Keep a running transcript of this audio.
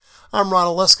I'm Ron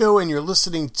Olesko, and you're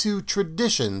listening to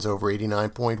Traditions over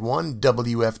 89.1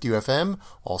 WFDU-FM,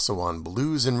 also on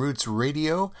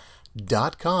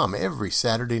bluesandrootsradio.com every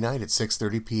Saturday night at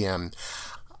 6:30 p.m.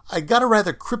 I got a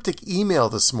rather cryptic email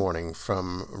this morning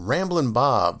from Ramblin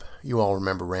Bob. You all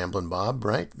remember Ramblin Bob,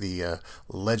 right? The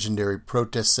legendary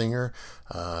protest singer,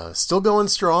 still going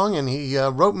strong, and he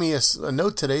wrote me a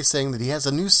note today saying that he has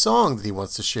a new song that he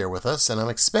wants to share with us, and I'm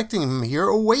expecting him here.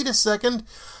 Oh, wait a second.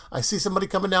 I see somebody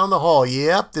coming down the hall.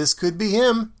 Yep, this could be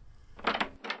him.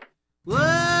 Whoa!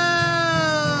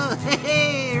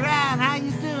 Hey, Ron, how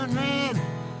you doing, man?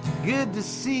 Good to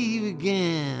see you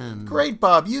again. Great,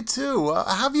 Bob. You too. How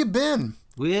have you been?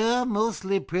 Well,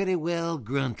 mostly pretty well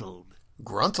gruntled.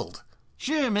 Gruntled?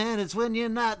 Sure, man. It's when you're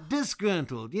not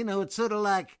disgruntled. You know, it's sort of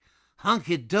like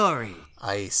hunky-dory.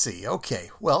 I see.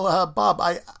 Okay. Well, Bob,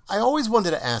 I always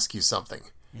wanted to ask you something.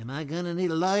 Am I gonna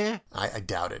need a lawyer? I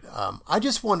doubt it. I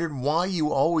just wondered why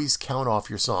you always count off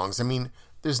your songs. I mean,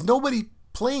 there's nobody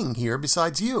playing here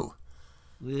besides you.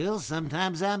 Well,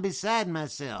 sometimes I'm beside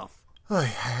myself. I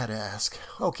had to ask.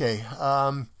 Okay,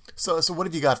 so what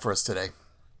have you got for us today?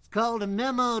 It's called a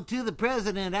memo to the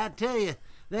president. I tell you,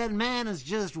 that man is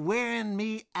just wearing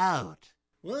me out.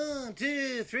 1,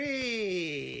 2,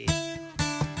 3...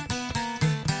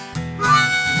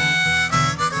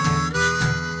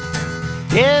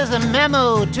 Here's a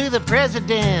memo to the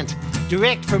president,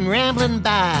 direct from Ramblin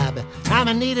Bob. I'm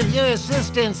in need of your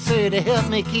assistance, sir, to help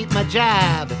me keep my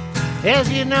job. As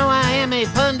you know, I am a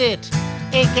pundit,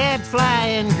 a gadfly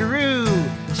and guru,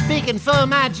 speaking for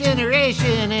my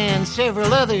generation and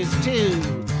several others too.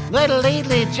 But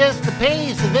lately, just the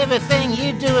pace of everything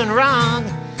you're doing wrong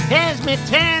has me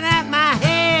tearing out my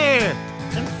hair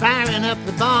and firing up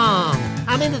the bong.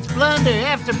 I mean, it's blunder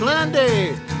after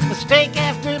blunder, mistake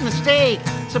after mistake.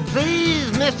 So please,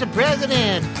 Mr.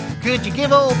 President, could you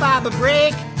give old Bob a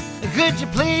break? Could you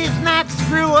please not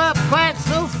screw up quite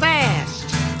so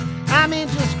fast? I mean,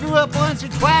 just screw up once or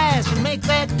twice and make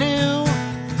that do.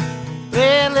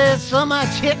 Well, there's so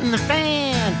much hitting the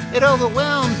fan, it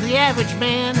overwhelms the average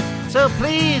man. So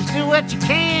please do what you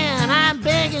can, I'm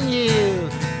begging you.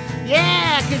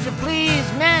 Yeah, could you please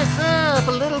mess up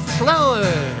a little slower?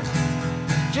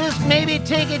 Just maybe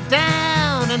take it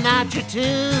down a notch or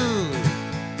two.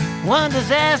 One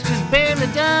disaster's barely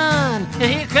done, and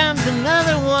here comes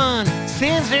another one.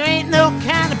 Seems there ain't no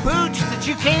kind of pooch that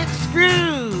you can't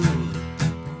screw.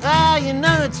 Ah, you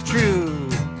know it's true.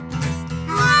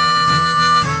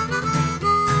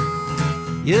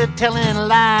 You're telling a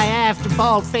lie after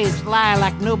bald-faced lie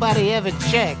like nobody ever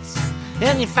checks.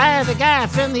 And you fire the guy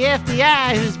from the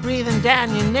FBI who's breathing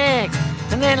down your neck.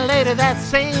 And then later that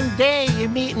same day you're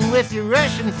meeting with your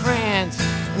Russian friends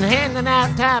and handing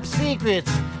out top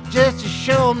secrets just to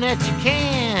show them that you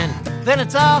can. Then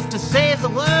it's off to save the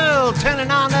world,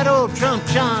 turning on that old Trump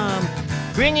charm,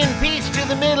 bringing peace to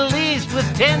the Middle East with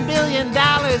 $10 billion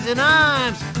in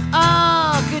arms.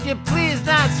 Oh, could you please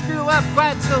not screw up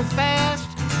quite so fast?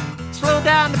 Slow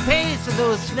down the pace of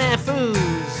those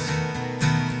snafus.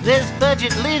 This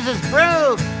budget leaves us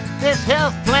broke. This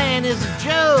health plan is a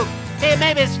joke. Hey,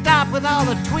 maybe stop with all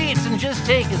the tweets and just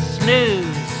take a snooze.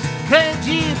 Could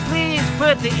you please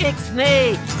put the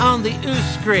ixnay on the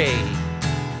ooskray?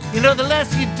 You know, the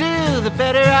less you do, the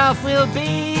better off we'll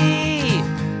be.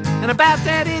 And about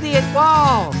that idiot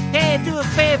wall, hey, do a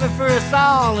favor for us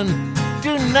all and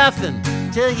do nothing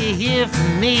till you hear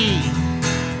from me.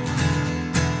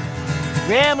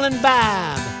 Ramblin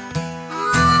Bob.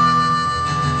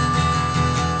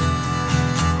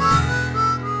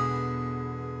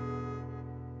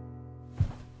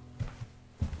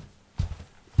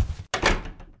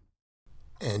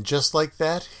 And just like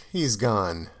that, he's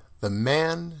gone. The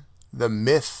man, the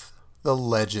myth, the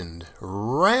legend,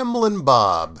 Ramblin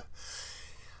Bob.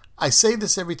 I say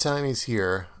this every time he's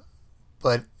here,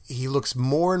 but he looks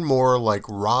more and more like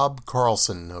Rob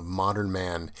Carlson of Modern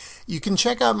Man. You can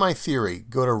check out my theory.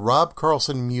 Go to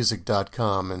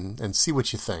robcarlsonmusic.com and see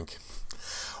what you think.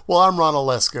 Well, I'm Ron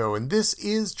Olesko, and this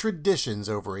is Traditions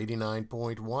over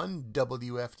 89.1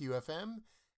 WFDU-FM.